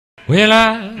Well,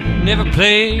 I never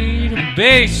played a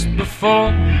bass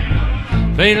before.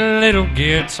 Played a little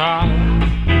guitar.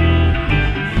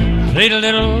 Played a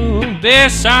little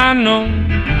bass, I know,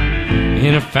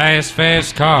 in a fast,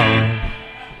 fast car.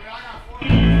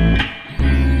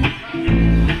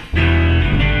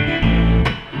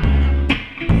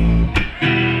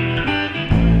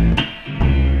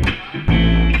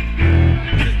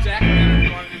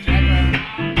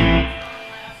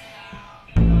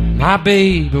 My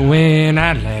baby went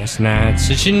out last night,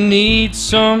 said she needs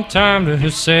some time to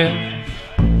herself.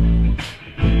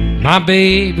 My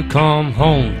baby come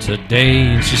home today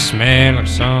and she smelled like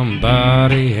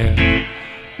somebody else.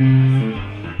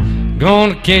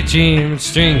 Gonna catch him and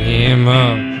string him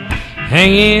up,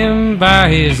 hang him by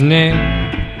his neck.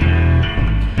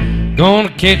 Gonna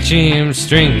catch him and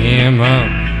string him up,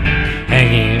 hang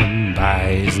him by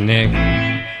his neck.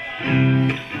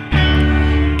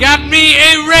 Got me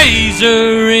a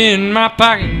razor in my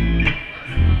pocket,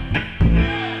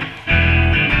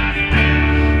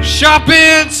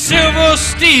 sharpened silver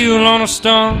steel on a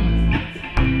stone.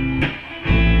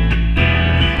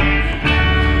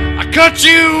 I cut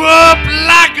you up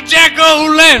like a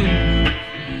JackOLantern.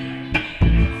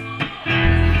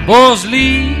 Boys,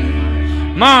 leave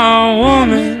my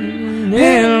woman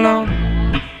alone.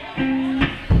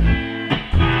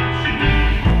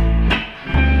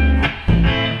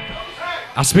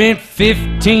 I spent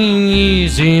 15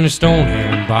 years in a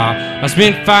Stoneham bar. I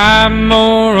spent 5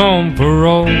 more on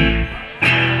parole.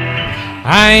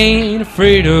 I ain't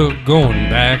afraid of going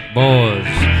back, boys,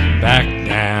 back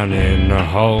down in the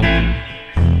hole.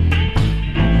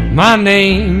 My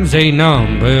name's a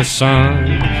number,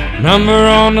 son, number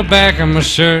on the back of my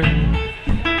shirt.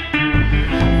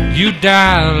 You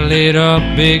dial it up,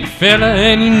 big fella,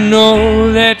 and you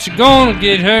know that you're gonna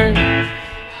get hurt.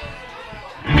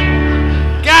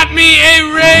 Got me a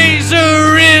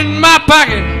razor in my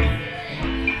pocket,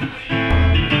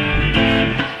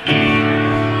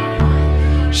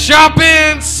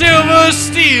 sharpened silver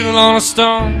steel on a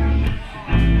stone.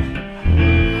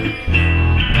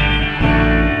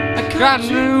 I cut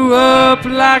you up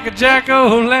like a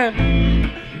JackOLantern.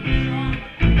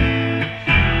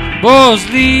 Boys,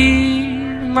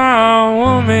 leave my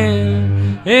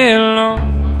woman alone.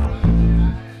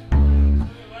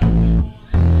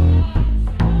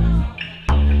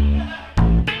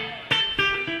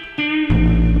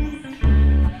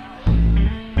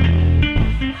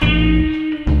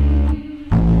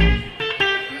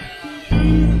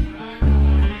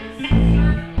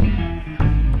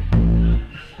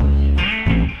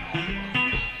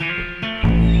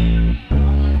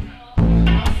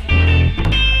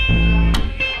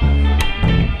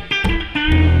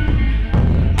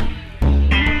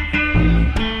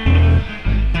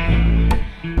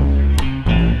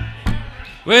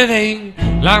 Well, they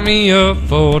locked me up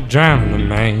for drowning a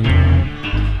man,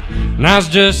 and I was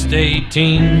just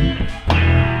 18.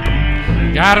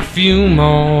 Got a few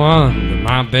more under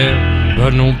my belt,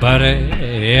 but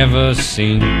nobody ever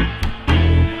seen.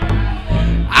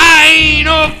 I ain't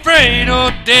afraid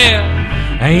of death,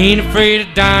 I ain't afraid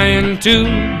of dying too.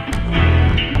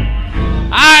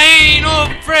 I ain't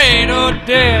afraid of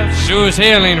death, sure as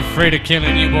hell ain't afraid of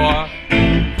killing you, boy.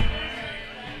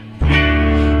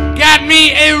 Got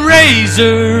me a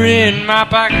razor in my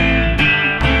pocket,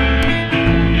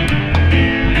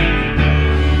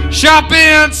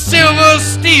 sharpened silver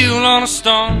steel on a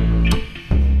stone.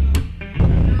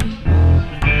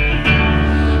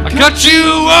 I cut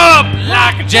you up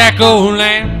like a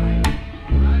JackOLantern.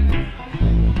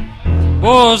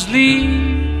 Boys,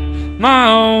 leave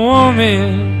my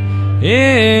woman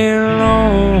alone.